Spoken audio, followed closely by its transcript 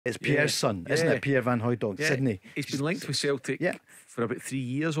It's Pierre's son, isn't it? Pierre Van Hooijdonk, Sydney. He's been linked with Celtic for about 3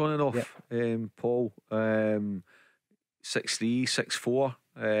 years on and off. Paul, 6'3", 6'4".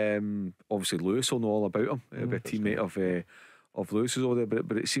 Obviously Lewis will know all about him. He'll be a teammate of Lewis's over there,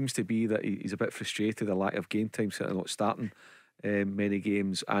 but it seems to be that he's a bit frustrated, a lack of game time, certainly not starting many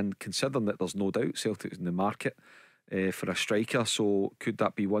games, and considering that there's no doubt Celtic's in the market for a striker, so could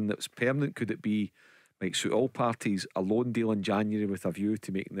that be one that's permanent? Could it be, might suit all parties, a loan deal in January with a view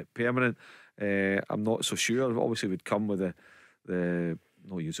to making it permanent? I'm not so sure. Obviously would come with the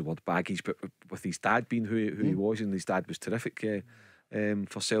not use the word baggage, but with his dad being who he was, and his dad was terrific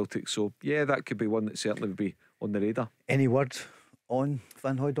for Celtic, so that could be one that certainly would be on the radar. Any word on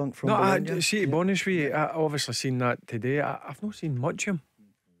Van Hooijdonk from I see, to be honest with you, I obviously seen that today. I've not seen much of him.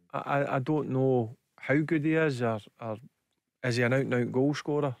 I don't know how good he is, or is he an out-and-out goal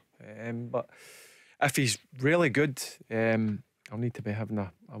scorer, but if he's really good, I'll need to be having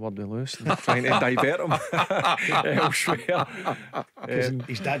a word with Lewis and trying to divert him elsewhere.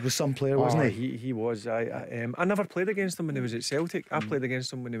 His dad was some player, wasn't he? He was. I never played against him when he was at Celtic. I played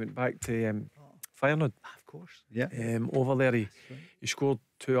against him when he went back to Feyenoord. Of course, yeah. Over there, he scored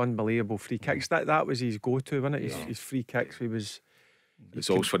 2 unbelievable free kicks. That was his go-to, wasn't it? His free kicks.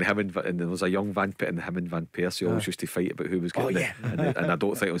 It's always funny, and there was a young Van Pitt and him and Van Persie always used to fight about who was getting it, and I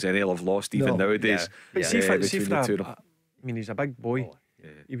don't think it was any love lost even nowadays. But see for I mean, he's a big boy.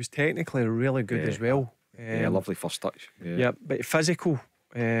 He was technically really good as well. Lovely first touch. But physical.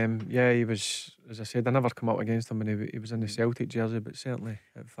 He was, as I said, I never come up against him when he was in the Celtic jersey, but certainly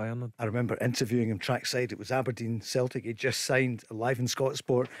at Feyenoord. I remember interviewing him trackside. It was Aberdeen Celtic. He just signed live in Scott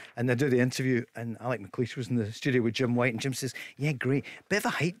Sport, and they do the interview, and Alec McLeish was in the studio with Jim White, and Jim says, "Yeah, great. Bit of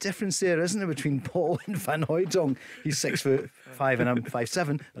a height difference there, isn't there, between Paul and Van Hooijdonk? He's 6'5" and I'm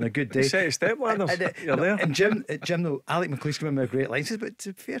 5'7", on a good day." Set of step ladders. You're there. And Jim, though, Alec McLeish gave him a great line. He says, "But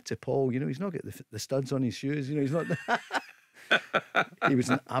to be fair to Paul, he's not got the studs on his shoes. He's not." He was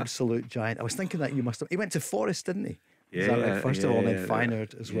an absolute giant. I was thinking that you must have. He went to Forest, didn't he? First of all, and then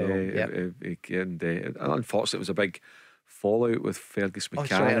Feyenoord as well. And unfortunately, it was a big fallout with Fergus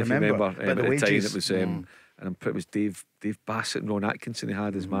McCann. I remember. At the time, it was, and it was Dave Bassett and Ron Atkinson he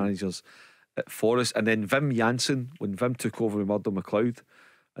had as managers at Forest, and then Wim Jansen, when Wim took over with Murdo McLeod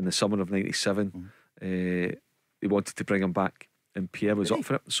in the summer of '97, they wanted to bring him back, and Pierre was up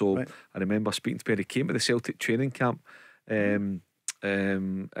for it. So I remember speaking to Pierre. He came to the Celtic training camp.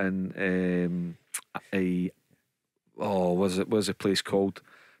 Was a place called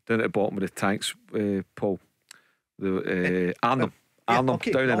down at the bottom of the tanks, Paul, Arnhem, down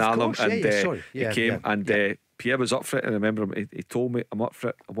in Arnhem, and he came, and Pierre was up for it, and I remember him, he told me, "I'm up for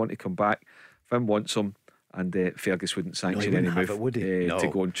it, I want to come back. If wants him," and Fergus wouldn't sanction any move to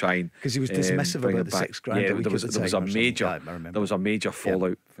go and try, because he was dismissive about the $6,000. There was a major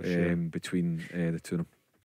fallout between the two of them.